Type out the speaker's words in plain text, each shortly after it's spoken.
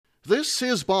This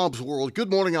is Bob's World.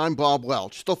 Good morning, I'm Bob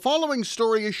Welch. The following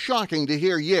story is shocking to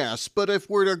hear, yes, but if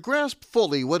we're to grasp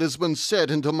fully what has been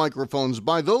said into microphones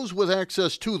by those with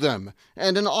access to them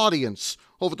and an audience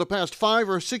over the past 5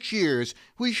 or 6 years,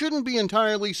 we shouldn't be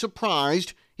entirely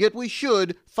surprised, yet we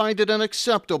should find it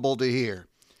unacceptable to hear.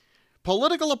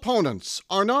 Political opponents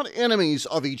are not enemies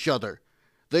of each other.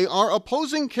 They are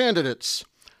opposing candidates.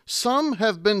 Some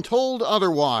have been told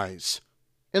otherwise.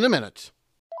 In a minute.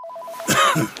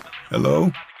 Hello?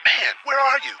 Man, where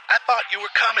are you? I thought you were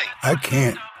coming. I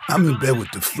can't. I'm in bed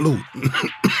with the flu. The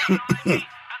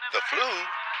flu?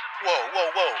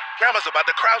 Whoa. Grandma's about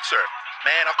to crowd surf.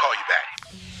 Man, I'll call you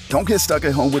back. Don't get stuck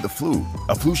at home with the flu.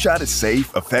 A flu shot is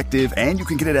safe, effective, and you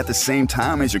can get it at the same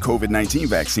time as your COVID-19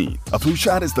 vaccine. A flu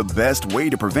shot is the best way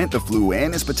to prevent the flu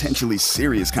and its potentially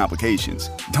serious complications.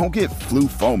 Don't get flu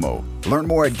FOMO. Learn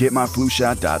more at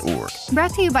getmyflushot.org.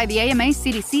 Brought to you by the AMA,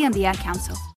 CDC, and the Ad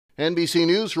Council. NBC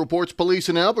News reports police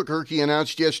in Albuquerque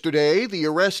announced yesterday the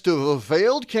arrest of a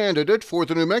failed candidate for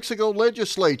the New Mexico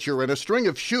legislature and a string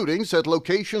of shootings at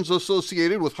locations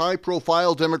associated with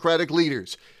high-profile Democratic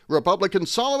leaders. Republican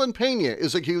Solomon Pena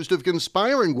is accused of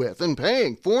conspiring with and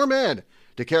paying 4 men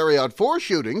to carry out 4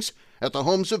 shootings at the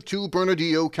homes of 2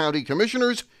 Bernalillo County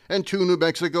commissioners and 2 New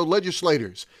Mexico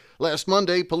legislators. Last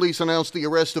Monday, police announced the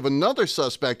arrest of another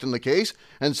suspect in the case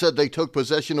and said they took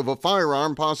possession of a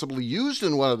firearm possibly used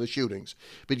in one of the shootings.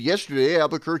 But yesterday,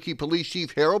 Albuquerque Police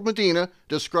Chief Harold Medina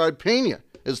described Pena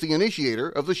as the initiator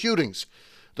of the shootings.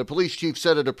 The police chief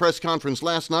said at a press conference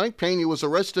last night Pena was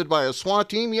arrested by a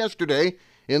SWAT team yesterday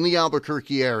in the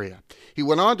Albuquerque area. He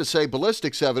went on to say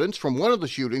ballistics evidence from one of the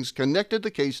shootings connected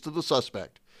the case to the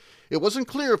suspect. It wasn't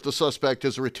clear if the suspect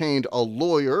has retained a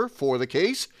lawyer for the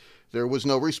case. There was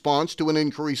no response to an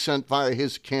inquiry sent via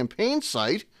his campaign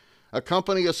site. A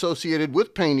company associated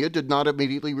with Pena did not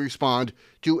immediately respond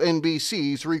to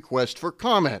NBC's request for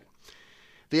comment.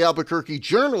 The Albuquerque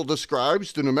Journal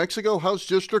describes the New Mexico House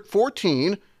District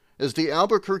 14 as the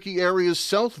Albuquerque area's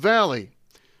South Valley.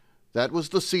 That was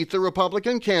the seat the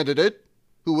Republican candidate,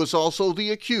 who was also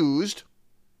the accused,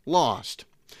 lost.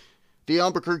 The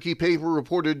Albuquerque paper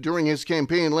reported during his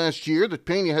campaign last year that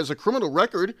Pena has a criminal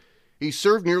record. He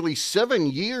served nearly 7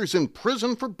 years in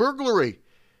prison for burglary.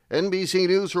 NBC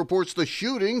News reports the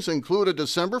shootings include a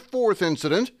December 4th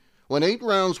incident when 8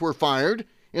 rounds were fired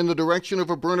in the direction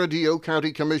of a Bernalillo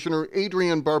County Commissioner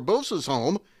Adrian Barbosa's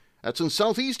home. That's in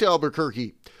southeast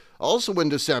Albuquerque. Also in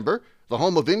December, the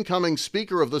home of incoming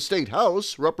Speaker of the State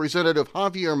House, Representative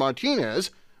Javier Martinez,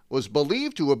 was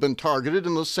believed to have been targeted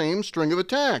in the same string of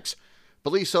attacks.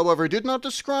 Police, however, did not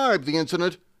describe the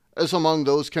incident as among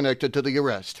those connected to the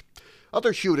arrest.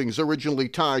 Other shootings originally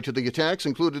tied to the attacks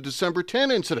include a December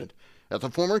 10 incident at the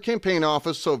former campaign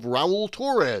office of Raul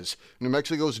Torres, New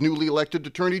Mexico's newly elected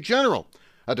Attorney General,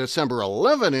 a December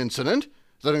 11 incident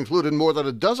that included more than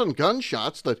a dozen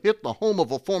gunshots that hit the home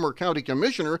of a former county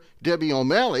commissioner, Debbie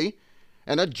O'Malley,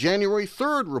 and a January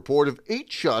 3rd report of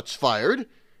 8 shots fired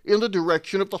in the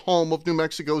direction of the home of New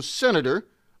Mexico's Senator,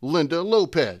 Linda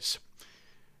Lopez.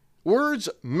 Words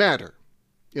matter.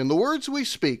 In the words we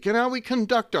speak and how we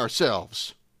conduct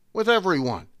ourselves with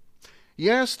everyone.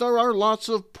 Yes, there are lots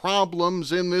of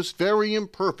problems in this very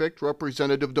imperfect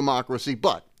representative democracy,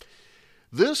 but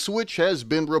this which has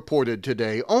been reported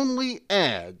today only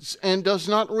adds and does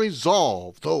not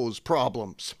resolve those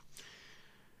problems.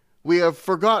 We have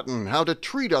forgotten how to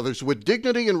treat others with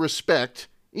dignity and respect,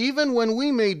 even when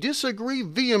we may disagree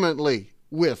vehemently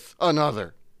with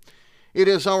another. It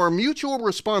is our mutual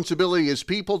responsibility as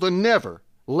people to never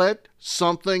let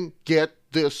something get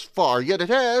this far. Yet it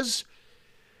has.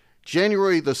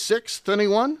 January the 6th,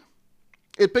 anyone?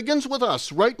 It begins with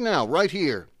us right now, right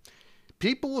here.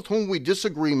 People with whom we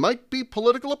disagree might be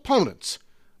political opponents,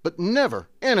 but never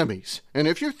enemies. And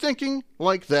if you're thinking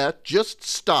like that, just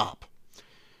stop.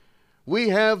 We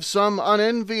have some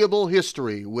unenviable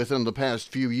history within the past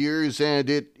few years, and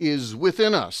it is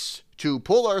within us to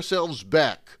pull ourselves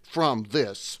back from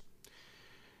this.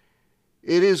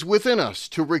 It is within us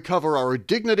to recover our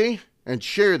dignity and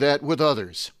share that with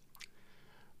others.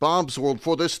 Bob's World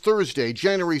for this Thursday,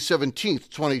 January 17th,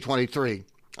 2023.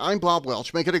 I'm Bob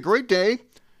Welch. Make it a great day,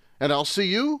 and I'll see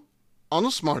you on the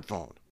smartphone.